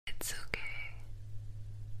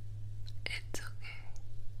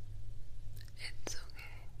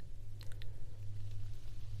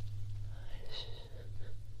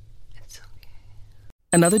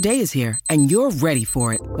Another day is here, and you're ready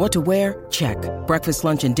for it. What to wear? Check. Breakfast,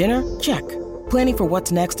 lunch, and dinner? Check. Planning for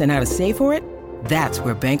what's next and how to save for it? That's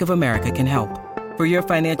where Bank of America can help. For your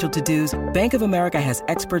financial to-dos, Bank of America has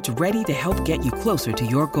experts ready to help get you closer to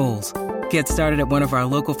your goals. Get started at one of our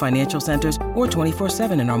local financial centers or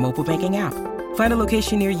 24/7 in our mobile banking app. Find a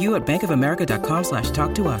location near you at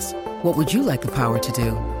bankofamerica.com/talktous. What would you like the power to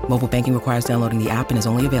do? Mobile banking requires downloading the app and is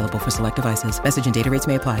only available for select devices. Message and data rates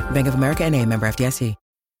may apply. Bank of America N.A., member FDIC.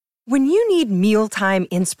 When you need mealtime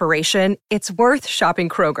inspiration, it's worth shopping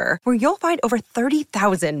Kroger, where you'll find over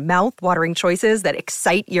 30,000 mouth-watering choices that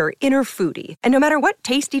excite your inner foodie. And no matter what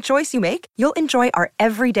tasty choice you make, you'll enjoy our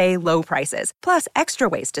everyday low prices, plus extra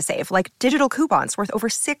ways to save, like digital coupons worth over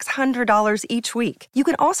 $600 each week. You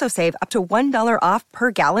can also save up to $1 off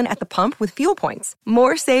per gallon at the pump with fuel points.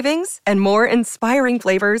 More savings and more inspiring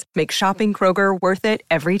flavors make shopping Kroger worth it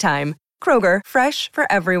every time. Kroger, fresh for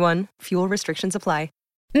everyone. Fuel restrictions apply.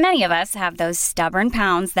 Many of us have those stubborn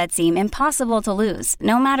pounds that seem impossible to lose,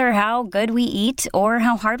 no matter how good we eat or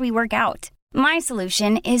how hard we work out. My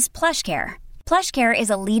solution is PlushCare. PlushCare is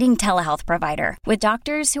a leading telehealth provider with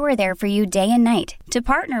doctors who are there for you day and night to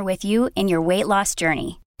partner with you in your weight loss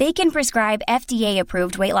journey. They can prescribe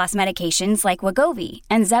FDA-approved weight loss medications like Wegovy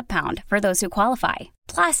and Zepbound for those who qualify.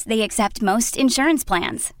 Plus, they accept most insurance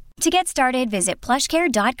plans. To get started, visit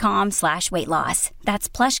plushcare.com/weightloss. That's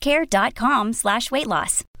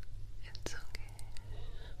plushcare.com/weightloss.